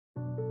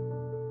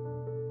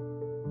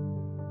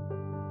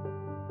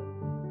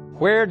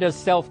Where does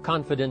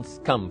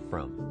self-confidence come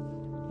from?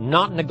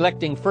 Not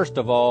neglecting, first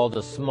of all,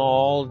 the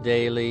small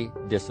daily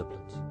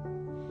disciplines.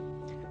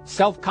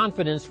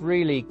 Self-confidence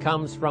really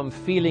comes from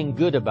feeling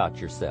good about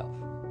yourself.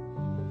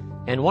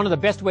 And one of the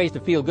best ways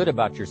to feel good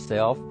about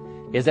yourself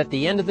is at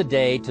the end of the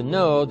day to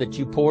know that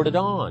you poured it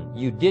on.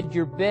 You did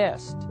your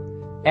best.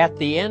 At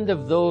the end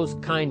of those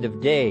kind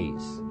of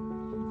days,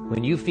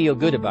 when you feel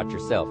good about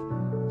yourself,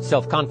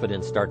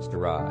 self-confidence starts to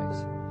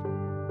rise.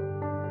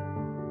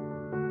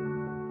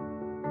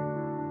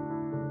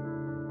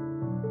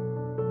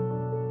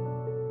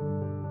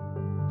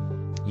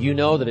 You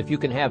know that if you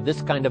can have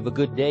this kind of a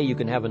good day, you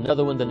can have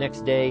another one the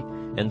next day,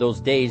 and those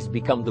days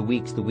become the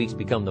weeks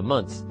become the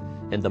months,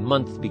 and the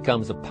month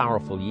becomes a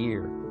powerful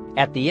year.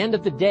 At the end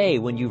of the day,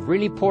 when you've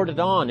really poured it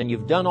on and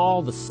you've done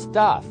all the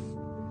stuff,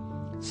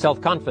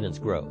 self-confidence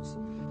grows.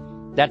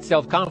 That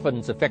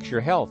self-confidence affects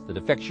your health, it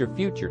affects your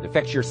future, it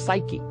affects your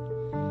psyche.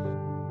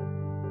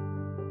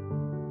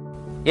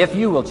 If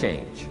you will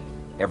change,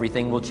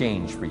 everything will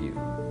change for you.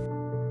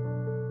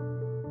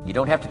 You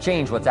don't have to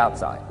change what's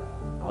outside.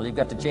 All you've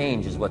got to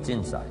change is what's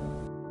inside.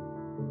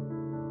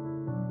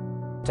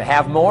 To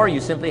have more,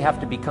 you simply have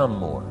to become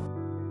more.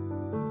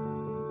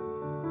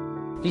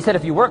 He said,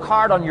 if you work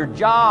hard on your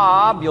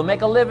job, you'll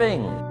make a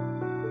living.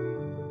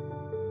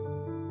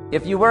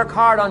 If you work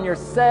hard on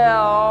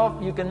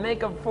yourself, you can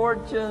make a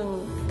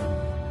fortune.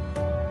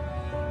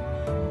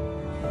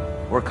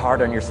 Work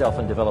hard on yourself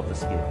and develop the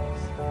skills.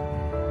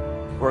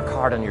 Work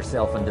hard on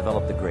yourself and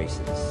develop the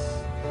graces.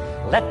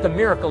 Let the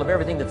miracle of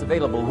everything that's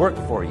available work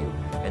for you,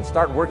 and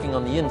start working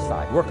on the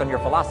inside. Work on your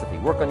philosophy,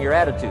 work on your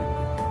attitude,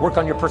 work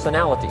on your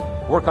personality,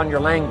 work on your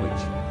language,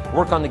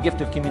 work on the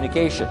gift of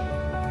communication,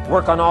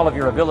 work on all of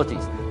your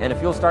abilities. And if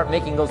you'll start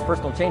making those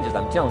personal changes,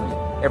 I'm telling you,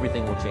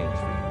 everything will change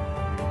for you.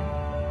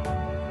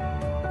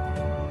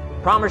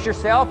 Promise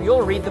yourself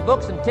you'll read the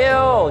books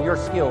until your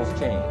skills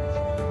change.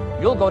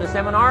 You'll go to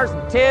seminars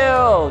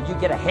until you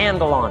get a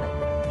handle on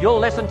it. You'll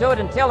listen to it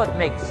until it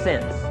makes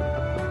sense.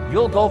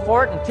 You'll go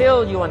for it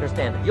until you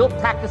understand it. You'll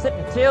practice it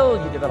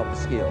until you develop the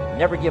skill.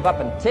 Never give up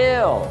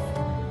until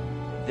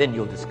then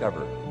you'll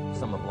discover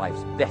some of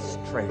life's best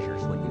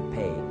treasures when you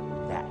pay